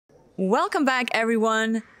Welcome back,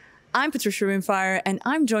 everyone. I'm Patricia Rimfire, and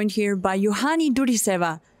I'm joined here by Juhani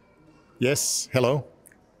Tyrisevä. Yes, hello.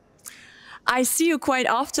 I see you quite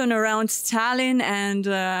often around Tallinn and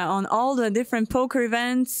on all the different poker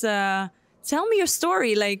events. Tell me your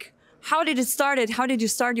story. Like, how did it start? How did you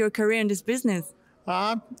start your career in this business?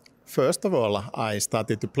 First of all, I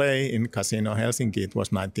started to play in Casino Helsinki. It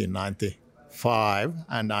was 1995,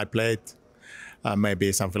 and I played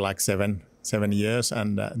maybe something like seven years,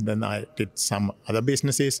 and then I did some other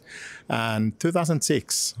businesses. And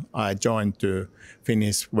 2006, I joined to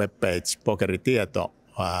Finnish webpage Pokeritieto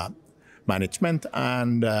management,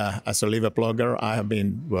 and as a live blogger, I have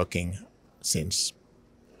been working since.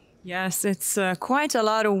 Yes, it's quite a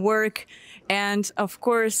lot of work, and of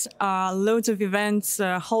course, loads of events.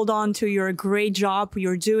 Hold on to your great job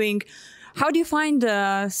you're doing. How do you find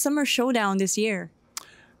Summer Showdown this year?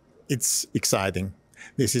 It's exciting.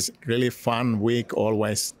 This is really fun week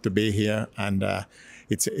always to be here, and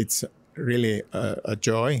it's really a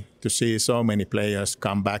joy to see so many players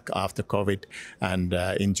come back after COVID and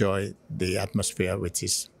enjoy the atmosphere, which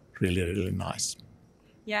is really, really nice.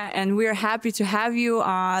 Yeah, and we're happy to have you.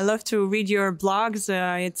 I love to read your blogs.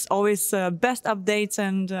 It's always best updates,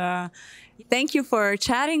 and thank you for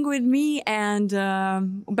chatting with me, and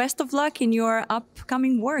best of luck in your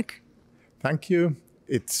upcoming work. Thank you.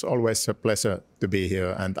 It's always a pleasure to be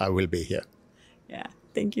here, and I will be here. Yeah,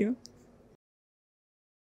 thank you.